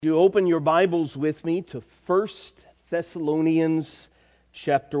You open your Bibles with me to 1 Thessalonians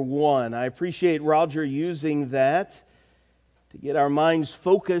chapter 1. I appreciate Roger using that to get our minds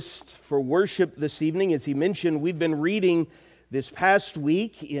focused for worship this evening. As he mentioned, we've been reading this past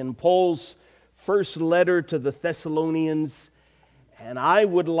week in Paul's first letter to the Thessalonians, and I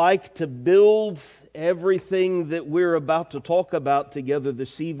would like to build everything that we're about to talk about together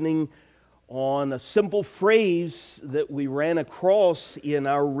this evening on a simple phrase that we ran across in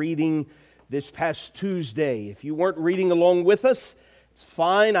our reading this past Tuesday. If you weren't reading along with us, it's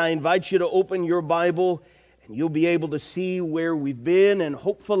fine. I invite you to open your Bible and you'll be able to see where we've been, and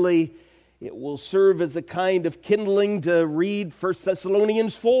hopefully it will serve as a kind of kindling to read 1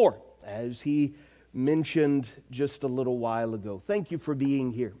 Thessalonians 4, as he mentioned just a little while ago. Thank you for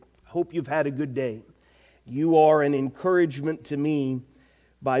being here. I hope you've had a good day. You are an encouragement to me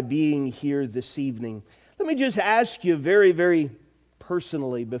by being here this evening. Let me just ask you very, very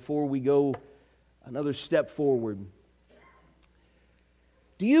personally before we go another step forward.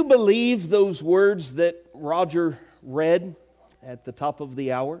 Do you believe those words that Roger read at the top of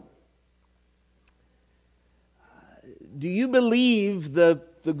the hour? Do you believe the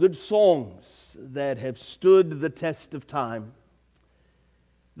good songs that have stood the test of time?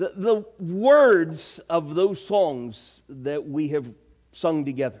 The words of those songs that we have sung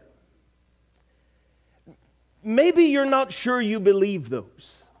together. Maybe you're not sure you believe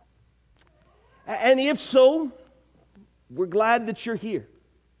those. And if so, we're glad that you're here.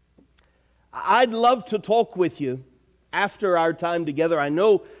 I'd love to talk with you after our time together. I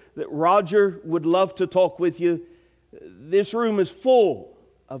know that Roger would love to talk with you. This room is full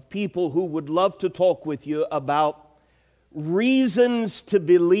of people who would love to talk with you about reasons to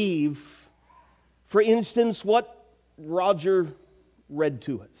believe, for instance, what Roger read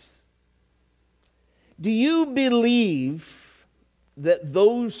to us. Do you believe that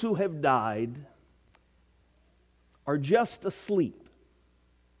those who have died are just asleep?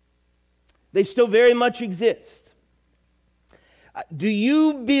 They still very much exist. Do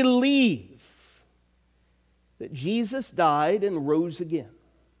you believe that Jesus died and rose again?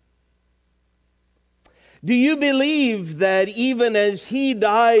 Do you believe that even as He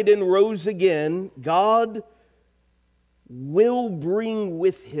died and rose again, God will bring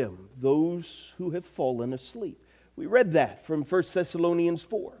with Him those who have fallen asleep? We read that from 1 Thessalonians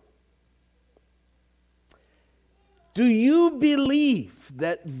 4. Do you believe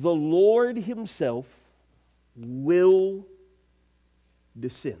that the Lord Himself will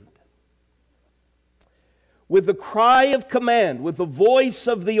descend? With the cry of command, with the voice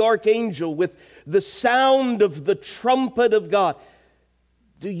of the archangel, with the sound of the trumpet of God,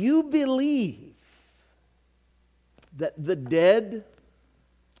 do you believe that the dead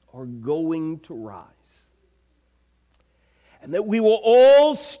are going to rise? And that we will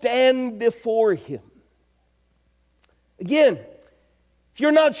all stand before Him? Again, if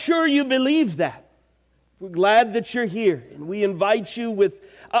you're not sure you believe that, we're glad that you're here. And we invite you with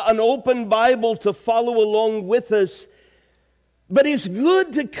an open Bible to follow along with us. But it's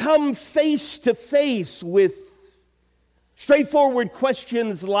good to come face to face with straightforward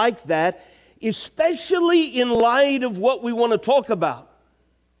questions like that, especially in light of what we want to talk about.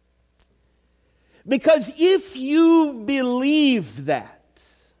 Because if you believe that,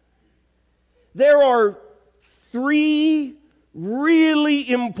 there are three really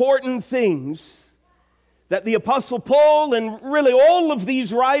important things that the Apostle Paul and really all of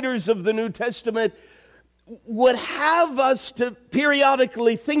these writers of the New Testament would have us to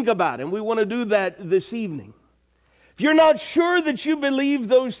periodically think about. And we want to do that this evening. If you're not sure that you believe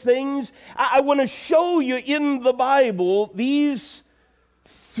those things, I want to show you in the Bible these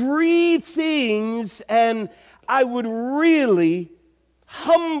three things, and I would really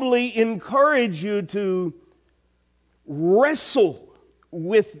humbly encourage you to wrestle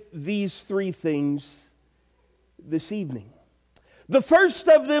with these three things this evening. The first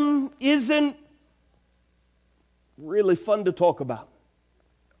of them isn't really fun to talk about.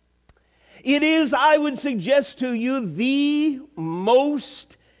 It is, I would suggest to you, the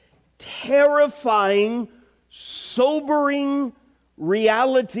most terrifying, sobering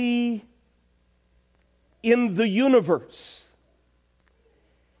reality in the universe.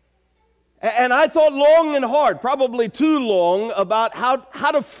 And I thought long and hard, probably too long, about how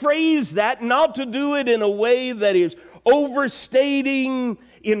to phrase that, not to do it in a way that is overstating,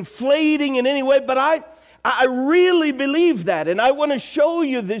 inflating in any way, but I really believe that, and I want to show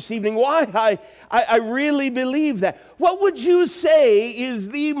you this evening why I really believe that. What would you say is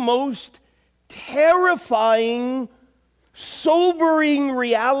the most terrifying, sobering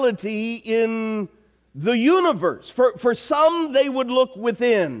reality in the universe. For some, they would look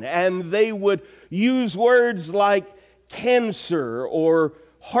within, and they would use words like cancer or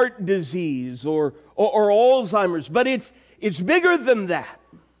heart disease or Alzheimer's. But it's bigger than that.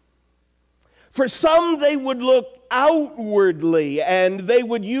 For some, they would look outwardly, and they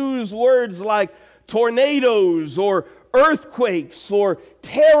would use words like tornadoes or earthquakes or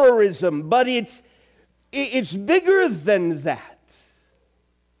terrorism. But it's bigger than that.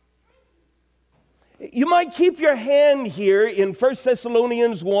 You might keep your hand here in 1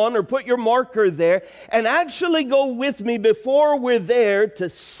 Thessalonians 1 or put your marker there and actually go with me before we're there to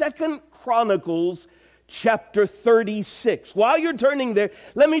 2 Chronicles chapter 36. While you're turning there,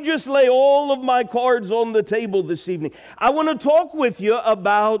 let me just lay all of my cards on the table this evening. I want to talk with you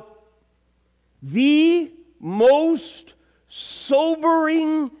about the most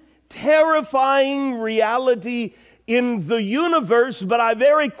sobering, terrifying reality in the universe, but I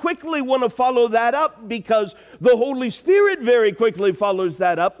very quickly want to follow that up because the Holy Spirit very quickly follows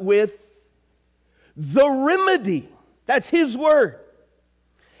that up with the remedy. That's His word.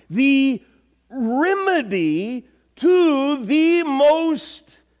 The remedy to the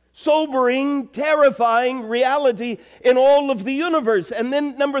most sobering, terrifying reality in all of the universe. And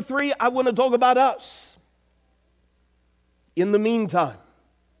then number 3, I want to talk about us in the meantime.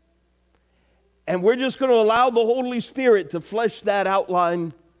 And we're just going to allow the Holy Spirit to flesh that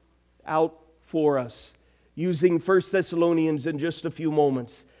outline out for us using 1 Thessalonians in just a few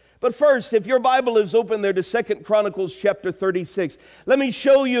moments. But first, if your Bible is open there to 2 Chronicles chapter 36, let me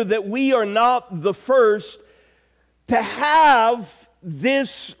show you that we are not the first to have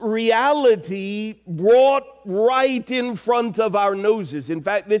this reality brought right in front of our noses. In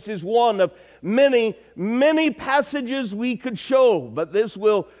fact, this is one of many, many passages we could show, but this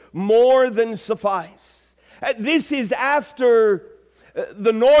will more than suffice. This is after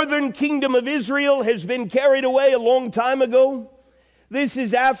the northern kingdom of Israel has been carried away a long time ago. This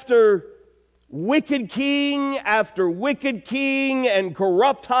is after wicked king after wicked king and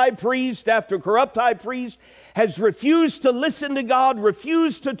corrupt high priest after corrupt high priest has refused to listen to God,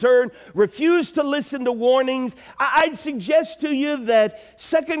 refused to turn, refused to listen to warnings. I'd suggest to you that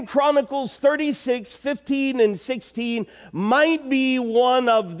 2 Chronicles 36, 15, and 16 might be one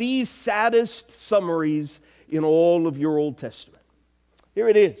of the saddest summaries in all of your Old Testament. Here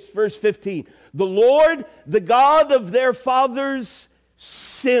it is, verse 15. The Lord, the God of their fathers,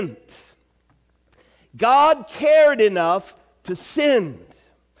 sinned. God cared enough to send.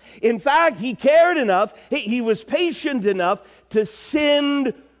 In fact, He cared enough, He was patient enough to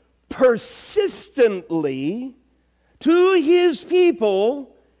send persistently to His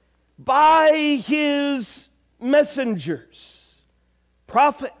people by His messengers,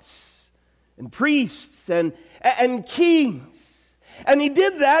 prophets and priests and kings. And He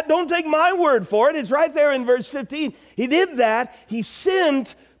did that, don't take my word for it, it's right there in verse 15. He did that, He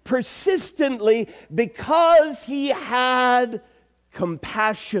sent persistently because He had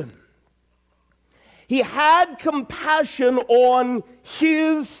compassion. He had compassion on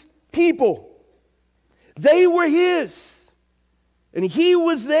His people. They were His, and He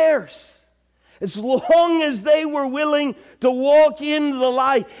was theirs. As long as they were willing to walk in the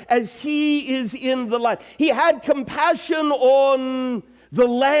light as He is in the light. He had compassion on the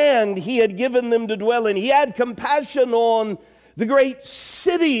land He had given them to dwell in. He had compassion on the great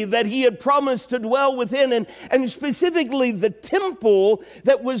city that He had promised to dwell within, and specifically the temple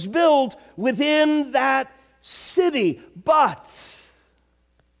that was built within that city. But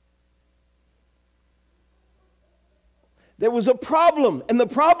there was a problem, and the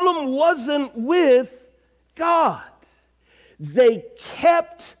problem wasn't with God. They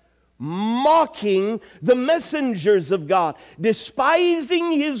kept mocking the messengers of God,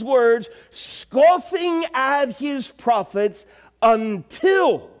 despising His words, scoffing at His prophets,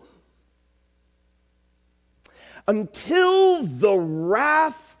 until the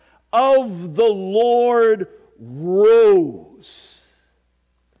wrath of the Lord rose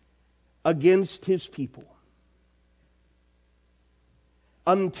against His people.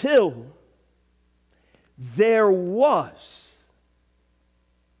 Until there was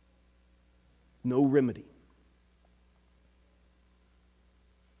no remedy.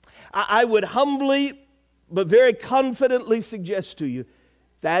 I would humbly but very confidently suggest to you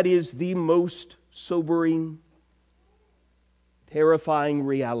that is the most sobering, terrifying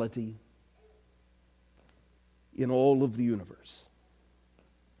reality in all of the universe.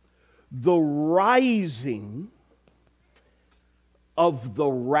 The rising of the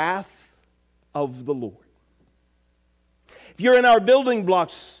wrath of the Lord. If you're in our building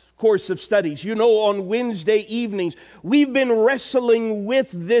blocks course of studies. You know, on Wednesday evenings, we've been wrestling with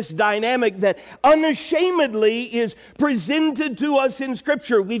this dynamic that unashamedly is presented to us in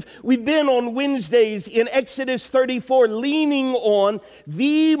Scripture. We've been on Wednesdays in Exodus 34, leaning on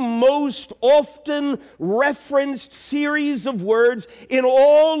the most often referenced series of words in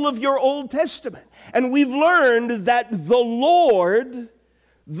all of your Old Testament. And we've learned that the Lord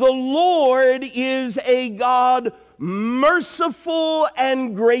is a God merciful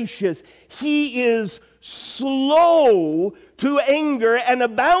and gracious. He is slow to anger and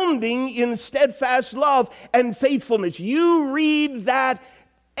abounding in steadfast love and faithfulness. You read that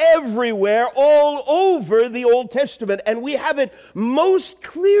everywhere, all over the Old Testament. And we have it most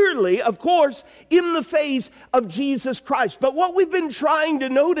clearly, of course, in the face of Jesus Christ. But what we've been trying to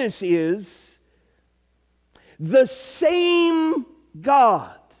notice is the same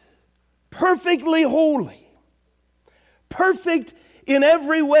God, perfectly holy, perfect in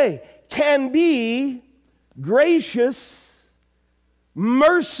every way, can be gracious,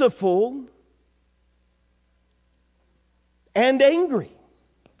 merciful, and angry.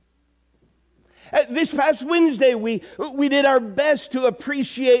 This past Wednesday, we did our best to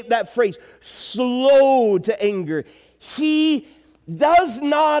appreciate that phrase, slow to anger. He does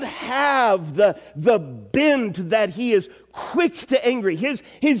not have the bent that he is quick to anger.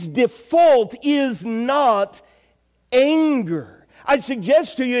 His default is not anger. I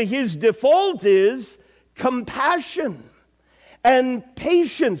suggest to you his default is compassion and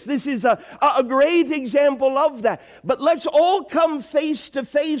patience. This is a great example of that. But let's all come face to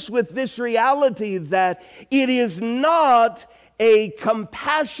face with this reality that it is not a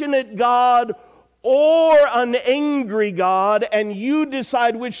compassionate God or an angry God, and you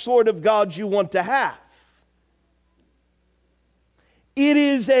decide which sort of God you want to have. It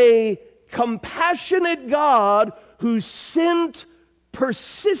is a compassionate God who sent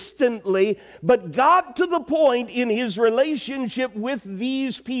persistently, but got to the point in his relationship with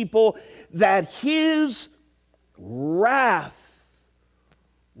these people that his wrath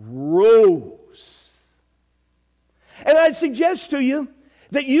rose. And I suggest to you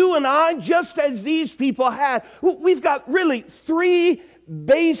that you and I, just as these people had, we've got really three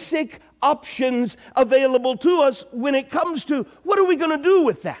basic options available to us when it comes to what are we going to do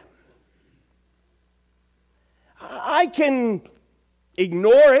with that. I can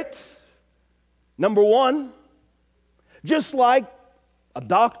ignore it, number one, just like a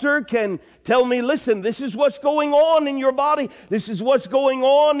doctor can tell me, listen, this is what's going on in your body. This is what's going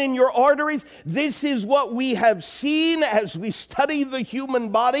on in your arteries. This is what we have seen as we study the human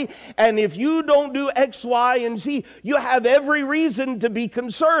body. And if you don't do X, Y, and Z, you have every reason to be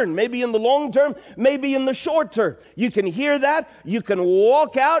concerned. Maybe in the long term, maybe in the short term. You can hear that. You can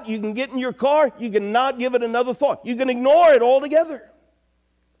walk out. You can get in your car. You can not give it another thought. You can ignore it altogether.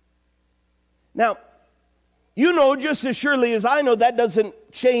 Now, you know just as surely as I know that doesn't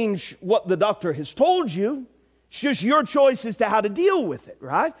change what the doctor has told you. It's just your choice as to how to deal with it,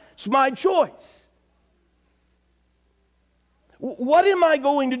 right? It's my choice. What am I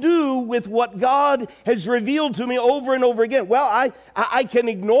going to do with what God has revealed to me over and over again? Well, I can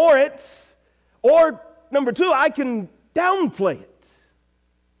ignore it, or number two, I can downplay it.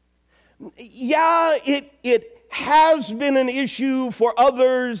 Yeah, it has been an issue for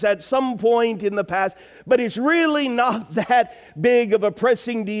others at some point in the past, but it's really not that big of a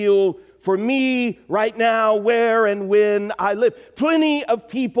pressing deal for me right now, where and when I live. Plenty of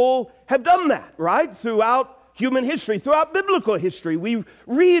people have done that, right? Throughout human history, throughout biblical history, we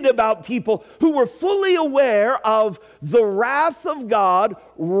read about people who were fully aware of the wrath of God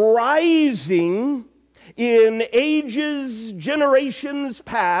rising in ages, generations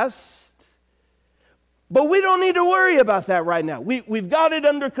past. But we don't need to worry about that right now. We've got it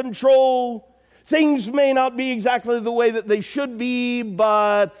under control. Things may not be exactly the way that they should be,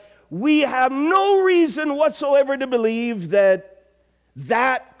 but we have no reason whatsoever to believe that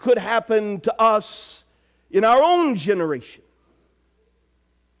that could happen to us in our own generation.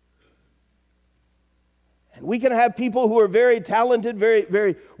 And we can have people who are very talented, very,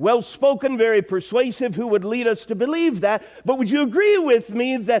 very well-spoken, very persuasive, who would lead us to believe that. But would you agree with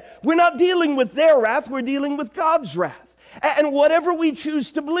me that we're not dealing with their wrath, we're dealing with God's wrath? And whatever we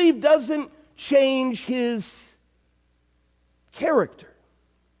choose to believe doesn't change his character.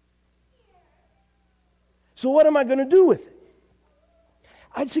 So what am I going to do with it?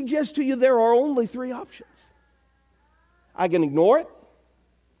 I'd suggest to you there are only three options. I can ignore it.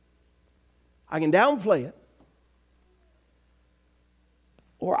 I can downplay it.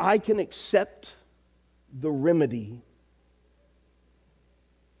 Or I can accept the remedy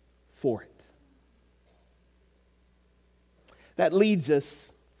for it. That leads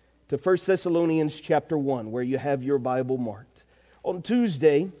us to 1 Thessalonians chapter 1, where you have your Bible marked. On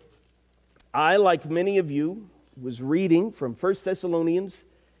Tuesday, I, like many of you, was reading from 1 Thessalonians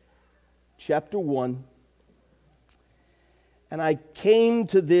chapter 1, and I came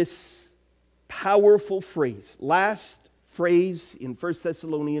to this powerful phrase, last phrase in 1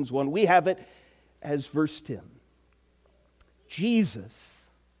 Thessalonians 1. We have it as verse 10. Jesus,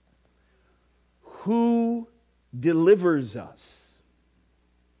 who delivers us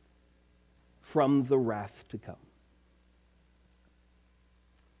from the wrath to come.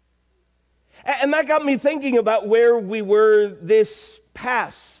 And that got me thinking about where we were this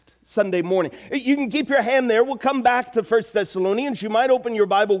past Sunday morning. You can keep your hand there. We'll come back to 1 Thessalonians. You might open your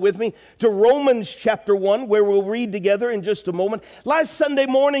Bible with me to Romans chapter 1, where we'll read together in just a moment. Last Sunday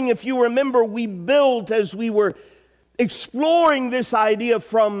morning, if you remember, we built as we were exploring this idea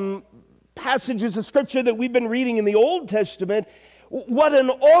from passages of Scripture that we've been reading in the Old Testament. What an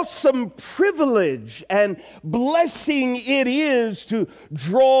awesome privilege and blessing it is to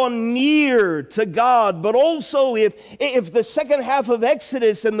draw near to God. But also, if the second half of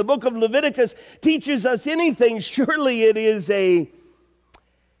Exodus and the book of Leviticus teaches us anything, surely it is a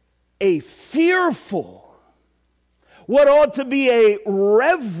fearful, what ought to be a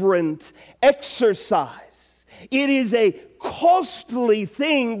reverent exercise. It is a costly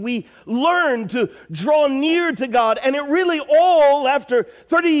thing we learn to draw near to God. And it really all, after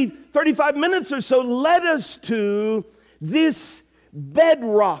 35 minutes or so, led us to this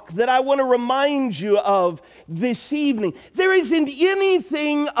bedrock that I want to remind you of this evening. There isn't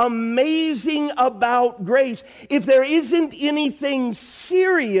anything amazing about grace if there isn't anything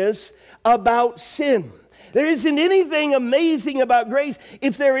serious about sin. There isn't anything amazing about grace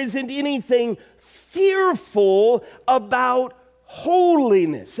if there isn't anything fearful about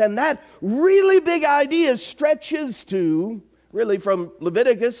holiness. And that really big idea stretches to, really from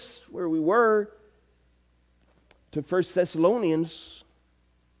Leviticus, where we were, to 1 Thessalonians,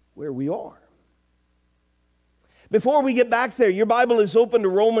 where we are. Before we get back there, your Bible is open to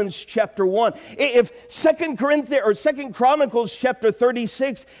Romans chapter 1. If 2 Chronicles chapter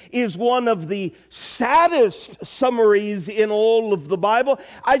 36 is one of the saddest summaries in all of the Bible,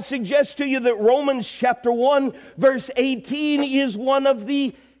 I'd suggest to you that Romans chapter 1 verse 18 is one of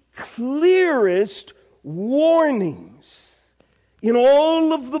the clearest warnings in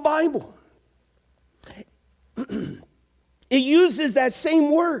all of the Bible. It uses that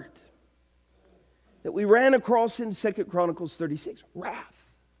same word that we ran across in 2 Chronicles 36, wrath.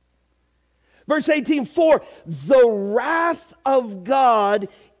 Verse 18, for the wrath of God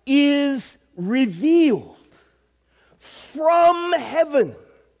is revealed from heaven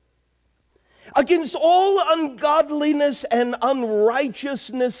against all ungodliness and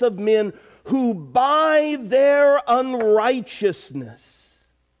unrighteousness of men who by their unrighteousness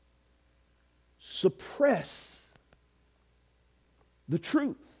suppress the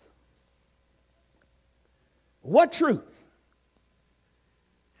truth. What truth?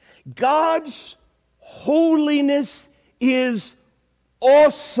 God's holiness is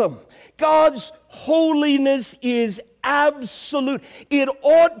awesome. God's holiness is absolute. It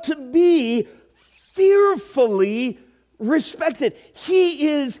ought to be fearfully respected. He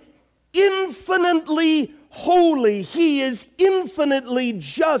is infinitely holy. He is infinitely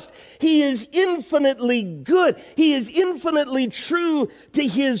just. He is infinitely good. He is infinitely true to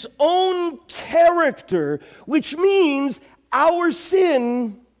His own character, which means our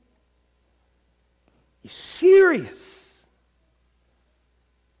sin is serious.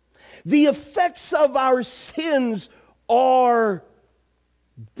 The effects of our sins are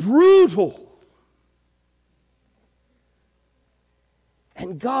brutal.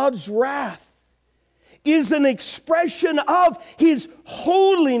 And God's wrath is an expression of His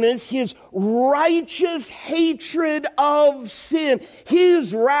holiness, His righteous hatred of sin.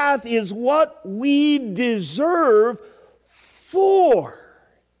 His wrath is what we deserve for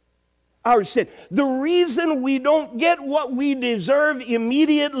our sin. The reason we don't get what we deserve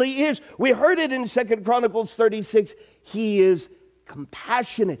immediately is, we heard it in 2 Chronicles 36, He is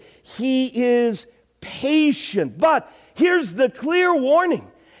compassionate. He is patient. But here's the clear warning.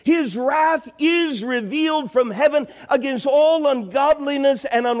 His wrath is revealed from heaven against all ungodliness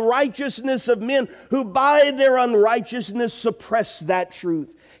and unrighteousness of men who by their unrighteousness suppress that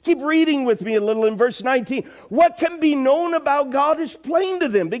truth. Keep reading with me a little in verse 19. What can be known about God is plain to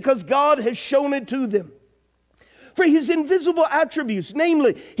them because God has shown it to them. For His invisible attributes,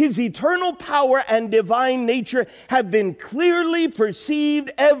 namely His eternal power and divine nature, have been clearly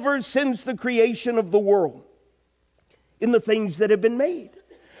perceived ever since the creation of the world in the things that have been made.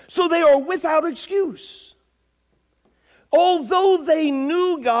 So they are without excuse. Although they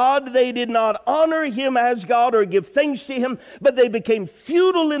knew God, they did not honor Him as God or give thanks to Him, but they became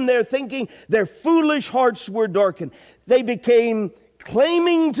futile in their thinking. Their foolish hearts were darkened. They became,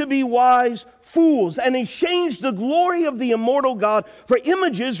 claiming to be wise, fools, and exchanged the glory of the immortal God for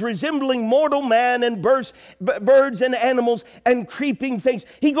images resembling mortal man and birds and animals and creeping things.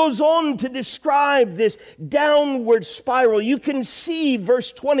 He goes on to describe this downward spiral. You can see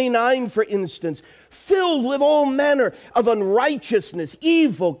verse 29, for instance, filled with all manner of unrighteousness,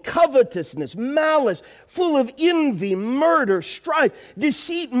 evil, covetousness, malice, full of envy, murder, strife,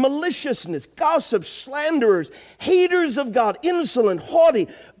 deceit, maliciousness, gossip, slanderers, haters of God, insolent, haughty,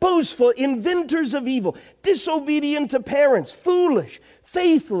 boastful, inventors of evil, disobedient to parents, foolish,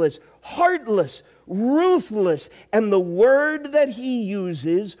 faithless, heartless, ruthless. And the word that he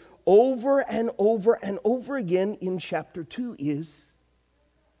uses over and over and over again in chapter 2 is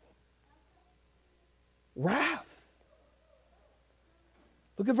wrath.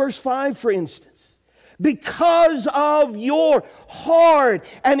 Look at verse 5, for instance. Because of your hard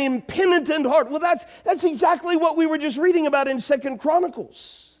and impenitent heart. Well, that's exactly what we were just reading about in 2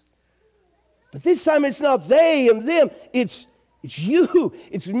 Chronicles. But this time it's not they and them. It's you,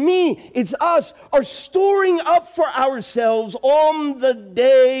 it's me, it's us, are storing up for ourselves on the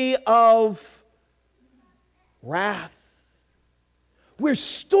day of wrath. We're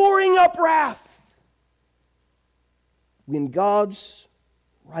storing up wrath when God's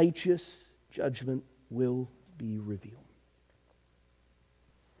righteous judgment will be revealed.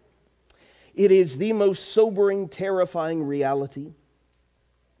 It is the most sobering, terrifying reality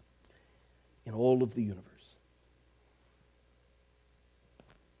in all of the universe.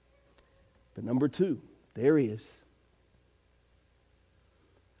 But number two, there is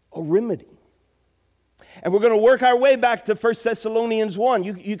a remedy. And we're going to work our way back to 1 Thessalonians 1.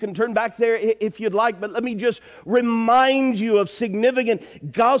 You can turn back there if you'd like, but let me just remind you of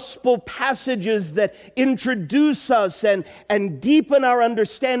significant gospel passages that introduce us and deepen our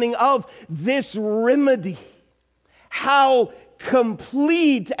understanding of this remedy. How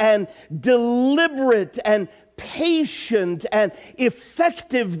complete and deliberate and patient and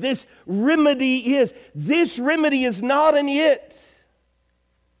effective this remedy is. This remedy is not an it.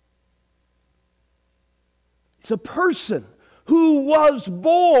 It's a person who was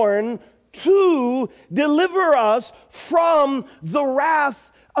born to deliver us from the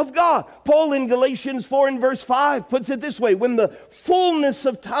wrath of God. Paul in Galatians 4 and verse 5 puts it this way: when the fullness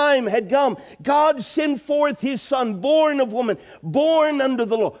of time had come, God sent forth His Son, born of woman, born under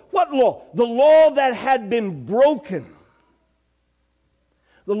the law. What law? The law that had been broken.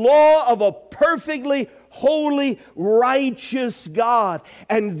 The law of a perfectly holy, righteous God.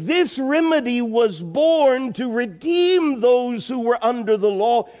 And this remedy was born to redeem those who were under the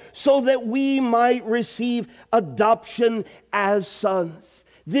law so that we might receive adoption as sons.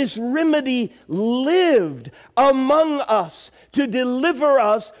 This remedy lived among us to deliver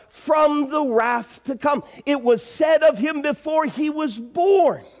us from the wrath to come. It was said of Him before He was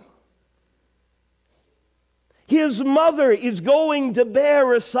born. His mother is going to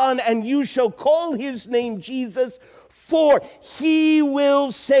bear a son, and you shall call his name Jesus, for He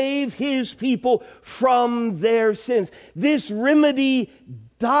will save His people from their sins. This remedy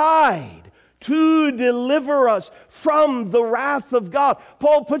died to deliver us from the wrath of God.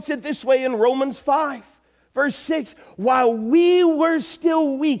 Paul puts it this way in Romans 5, verse 6. While we were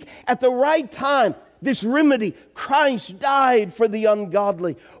still weak, at the right time, this remedy, Christ died for the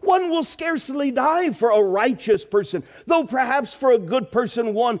ungodly. One will scarcely die for a righteous person, though perhaps for a good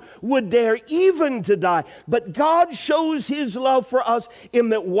person one would dare even to die. But God shows His love for us in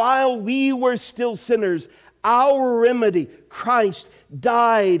that while we were still sinners, our remedy, Christ,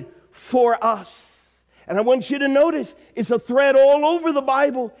 died for us. And I want you to notice, it's a thread all over the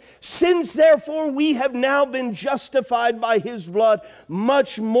Bible. Since therefore we have now been justified by His blood,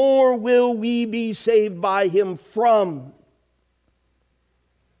 much more will we be saved by Him from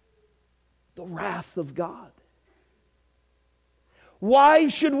the wrath of God. Why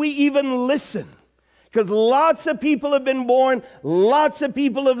should we even listen? Because lots of people have been born, lots of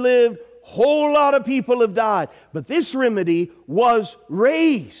people have lived, whole lot of people have died. But this remedy was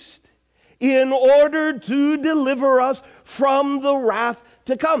raised in order to deliver us from the wrath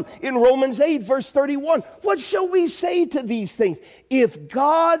to come. In Romans 8, verse 31, what shall we say to these things? If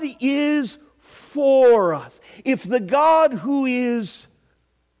God is for us, if the God who is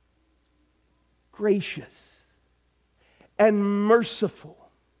gracious and merciful,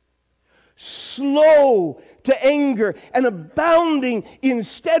 slow to anger and abounding in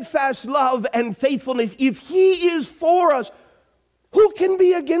steadfast love and faithfulness, if He is for us, who can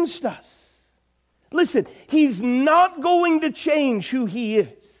be against us? Listen, He's not going to change who He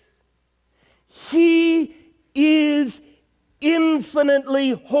is. He is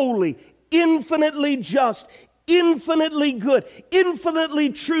infinitely holy, infinitely just, infinitely good, infinitely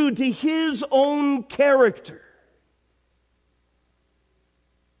true to His own character.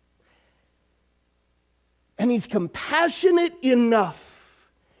 And He's compassionate enough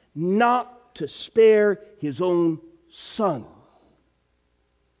not to spare His own Son,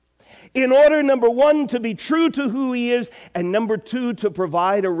 in order, number one, to be true to who He is, and number two, to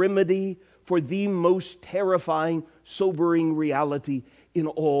provide a remedy for the most terrifying, sobering reality in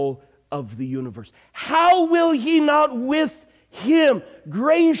all of the universe. How will He not with Him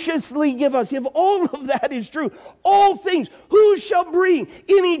graciously give us, if all of that is true, all things? Who shall bring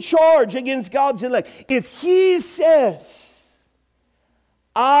any charge against God's elect? If He says,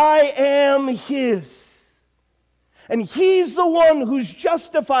 I am His, and He's the one who's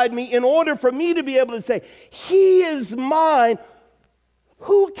justified me in order for me to be able to say, He is mine,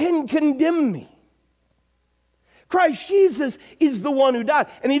 who can condemn me? Christ Jesus is the one who died.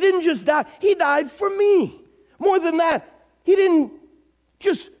 And He didn't just die, He died for me. More than that, He didn't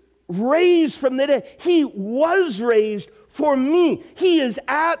just raise from the dead. He was raised for me. He is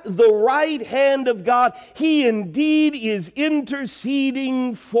at the right hand of God. He indeed is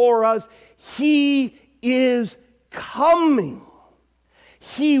interceding for us. He is coming.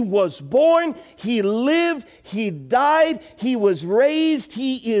 He was born, He lived, He died, He was raised.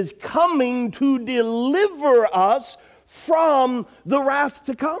 He is coming to deliver us from the wrath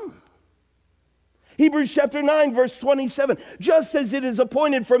to come. Hebrews chapter 9, verse 27. Just as it is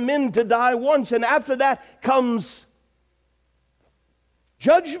appointed for men to die once, and after that comes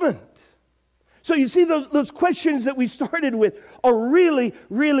judgment. So you see, those questions that we started with are really,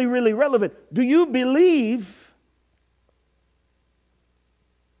 really, really relevant. Do you believe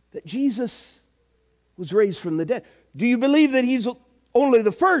that Jesus was raised from the dead? Do you believe that He's only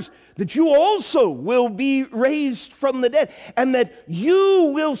the first, that you also will be raised from the dead, and that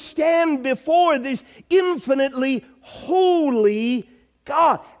you will stand before this infinitely holy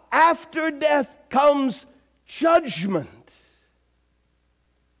God? After death comes judgment.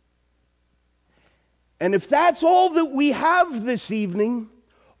 And if that's all that we have this evening,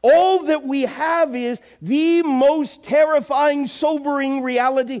 all that we have is the most terrifying, sobering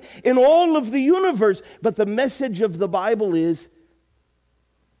reality in all of the universe. But the message of the Bible is,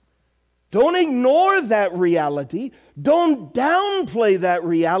 don't ignore that reality. Don't downplay that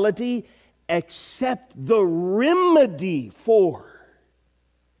reality. Accept the remedy for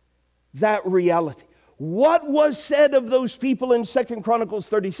that reality. What was said of those people in 2 Chronicles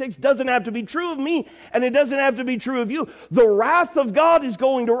 36 doesn't have to be true of me, and it doesn't have to be true of you. The wrath of God is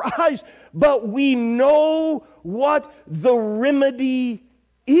going to rise, but we know what the remedy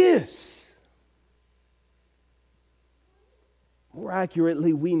is. More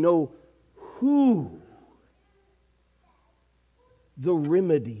accurately, we know who the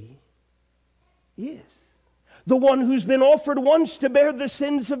remedy is. The one who's been offered once to bear the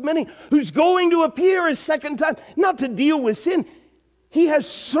sins of many, who's going to appear a second time, not to deal with sin. He has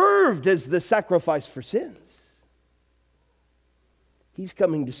served as the sacrifice for sins. He's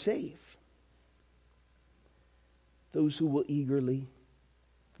coming to save those who will eagerly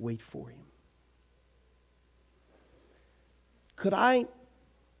wait for Him. Could I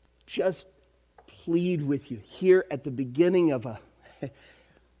just plead with you here at the beginning of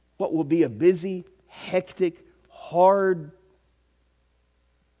what will be a busy, hectic, hard,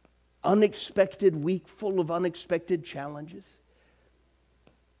 unexpected week full of unexpected challenges?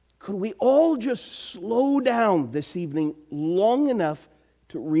 Could we all just slow down this evening long enough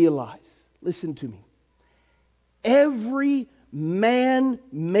to realize, listen to me, every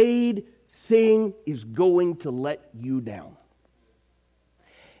man-made thing is going to let you down.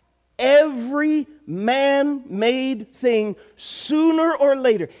 Every man-made thing, sooner or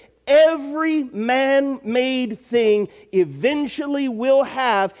later, every man-made thing eventually will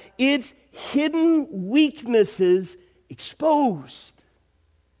have its hidden weaknesses exposed.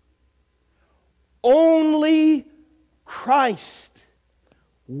 Only Christ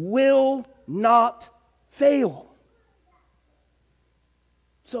will not fail.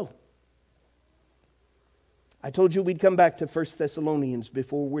 So, I told you we'd come back to 1 Thessalonians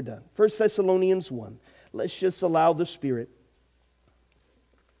before we're done. 1 Thessalonians 1. Let's just allow the Spirit.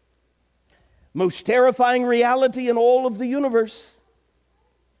 Most terrifying reality in all of the universe.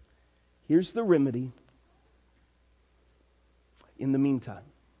 Here's the remedy. In the meantime.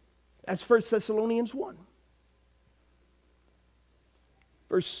 That's 1 Thessalonians 1.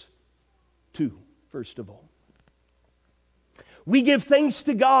 Verse 2, first of all. We give thanks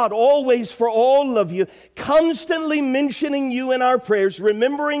to God always for all of you, constantly mentioning you in our prayers,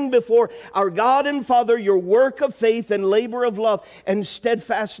 remembering before our God and Father your work of faith and labor of love and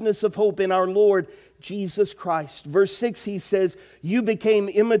steadfastness of hope in our Lord Jesus Christ. Verse 6, he says, you became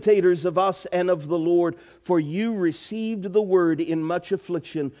imitators of us and of the Lord, for you received the word in much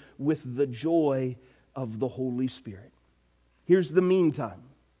affliction with the joy of the Holy Spirit. Here's the meantime.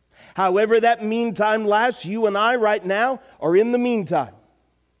 However that meantime lasts, you and I right now are in the meantime.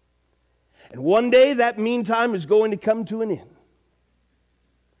 And one day that meantime is going to come to an end.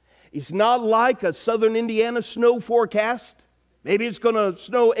 It's not like a southern Indiana snow forecast. Maybe it's going to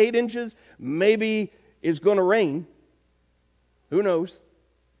snow 8 inches. Maybe it's going to rain. Who knows?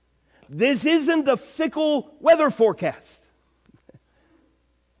 This isn't a fickle weather forecast.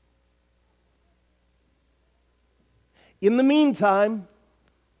 In the meantime,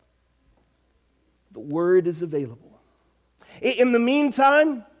 the Word is available. In the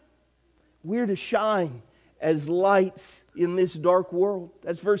meantime, we're to shine as lights in this dark world.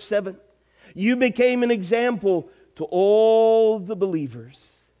 That's verse 7. You became an example to all the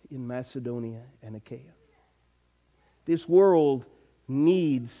believers in Macedonia and Achaia. This world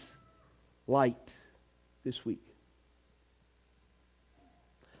needs light this week.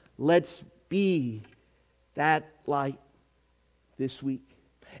 Let's be that light this week.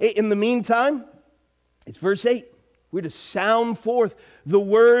 In the meantime, it's verse 8. We're to sound forth the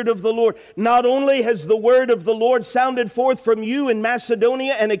word of the Lord. Not only has the word of the Lord sounded forth from you in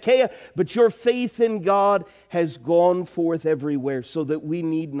Macedonia and Achaia, but your faith in God has gone forth everywhere, so that we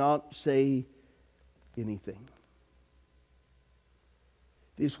need not say anything.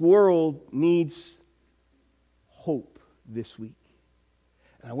 This world needs hope this week.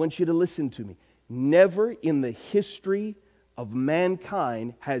 And I want you to listen to me. Never in the history of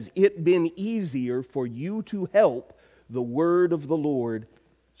mankind has it been easier for you to help the word of the Lord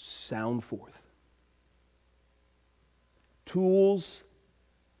sound forth. Tools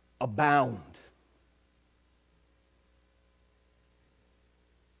abound.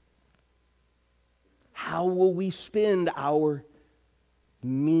 How will we spend our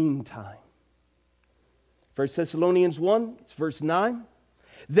meantime? 1 Thessalonians 1, it's verse 9.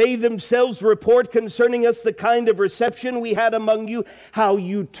 They themselves report concerning us the kind of reception we had among you, how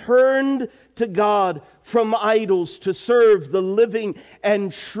you turned to God from idols to serve the living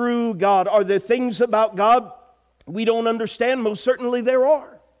and true God. Are there things about God we don't understand? Most certainly there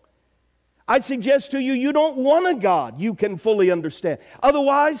are. I suggest to you, you don't want a God you can fully understand.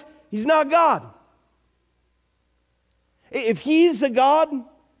 Otherwise, He's not God. If He's a God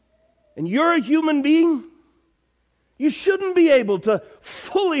and you're a human being, you shouldn't be able to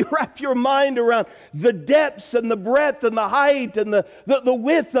fully wrap your mind around the depths and the breadth and the height and the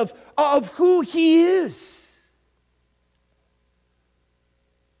width of who He is.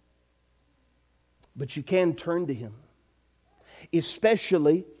 But you can turn to Him,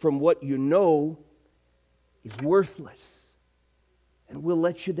 especially from what you know is worthless and will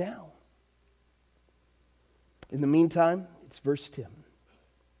let you down. In the meantime, it's verse 10.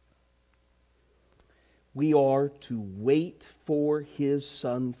 We are to wait for His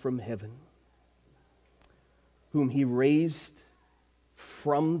Son from heaven, whom He raised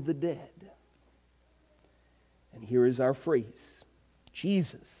from the dead. And here is our phrase: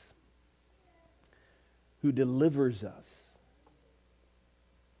 Jesus, who delivers us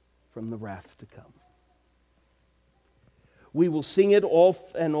from the wrath to come. We will sing it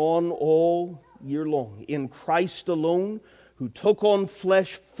off and on all year long. In Christ alone, who took on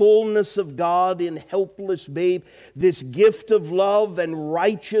flesh, fullness of God in helpless babe, this gift of love and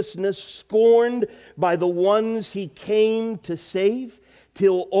righteousness scorned by the ones He came to save,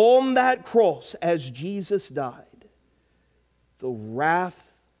 till on that cross, as Jesus died, the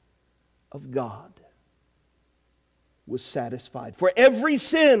wrath of God was satisfied. For every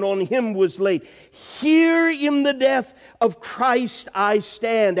sin on Him was laid. Here in the death of Christ I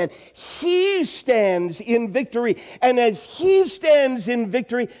stand, and He stands in victory. And as He stands in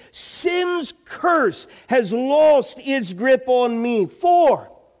victory, sin's curse has lost its grip on me. For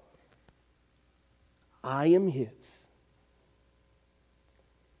I am His,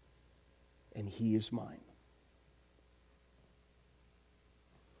 and He is mine.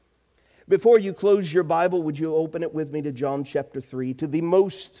 Before you close your Bible, would you open it with me to John chapter 3, to the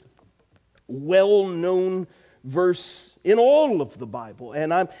most well-known verse in all of the Bible.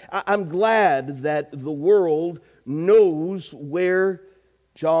 And I'm glad that the world knows where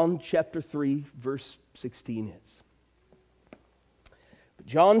John chapter 3, verse 16 is. But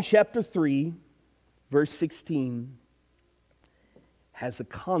John chapter 3, verse 16 has a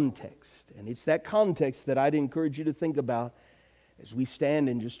context. And it's that context that I'd encourage you to think about as we stand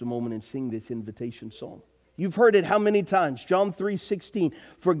in just a moment and sing this invitation song. You've heard it how many times? John 3:16.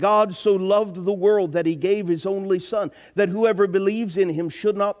 For God so loved the world that He gave His only Son, that whoever believes in Him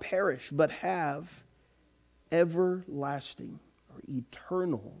should not perish, but have everlasting or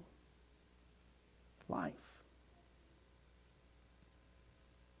eternal life.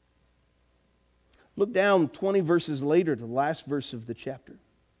 Look down 20 verses later to the last verse of the chapter.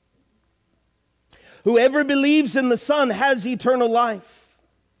 Whoever believes in the Son has eternal life.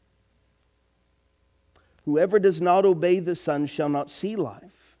 Whoever does not obey the Son shall not see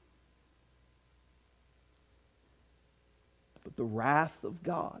life, but the wrath of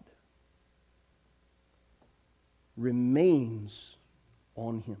God remains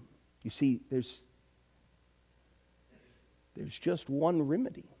on him. You see, there's just one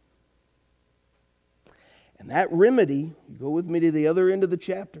remedy. And that remedy, you go with me to the other end of the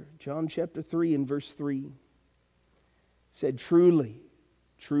chapter, John chapter 3 and verse 3, said, Truly,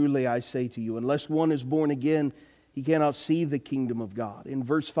 truly I say to you, unless one is born again, he cannot see the kingdom of God. In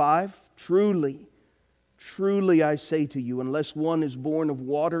verse 5, Truly, truly I say to you, unless one is born of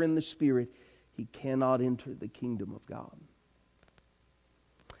water and the Spirit, he cannot enter the kingdom of God.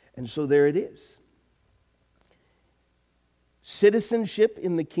 And so there it is. Citizenship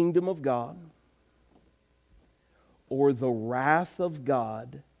in the kingdom of God, or the wrath of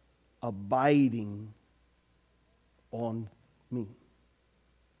God abiding on me.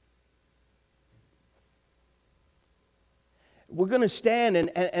 We're going to stand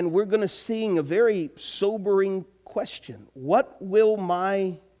and we're going to sing a very sobering question. What will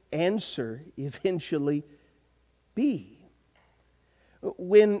my answer eventually be?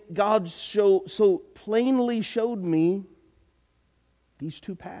 When God so plainly showed me these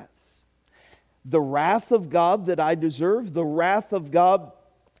two paths. The wrath of God that I deserve, the wrath of God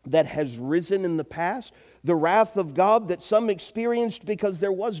that has risen in the past, the wrath of God that some experienced because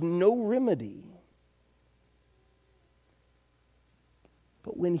there was no remedy.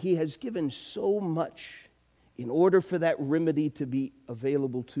 But when He has given so much in order for that remedy to be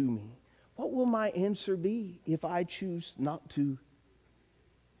available to me, what will my answer be if I choose not to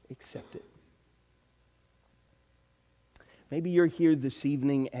accept it? Maybe you're here this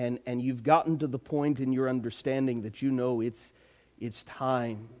evening and you've gotten to the point in your understanding that you know it's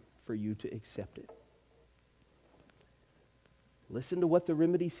time for you to accept it. Listen to what the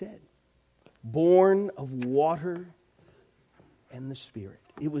remedy said. Born of water and the Spirit.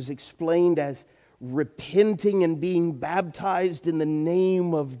 It was explained as repenting and being baptized in the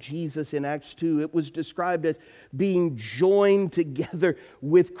name of Jesus in Acts 2. It was described as being joined together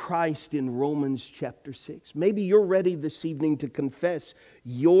with Christ in Romans chapter 6. Maybe you're ready this evening to confess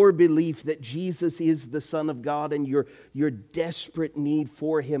your belief that Jesus is the Son of God and your desperate need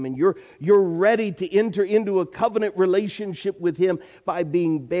for Him. And you're ready to enter into a covenant relationship with Him by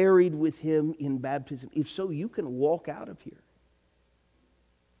being buried with Him in baptism. If so, you can walk out of here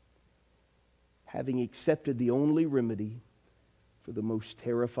having accepted the only remedy for the most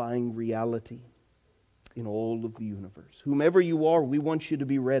terrifying reality in all of the universe. Whomever you are, we want you to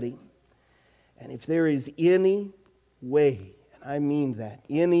be ready. And if there is any way, and I mean that,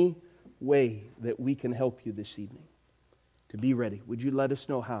 any way that we can help you this evening to be ready, would you let us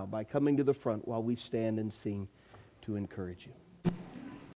know how? By coming to the front while we stand and sing to encourage you.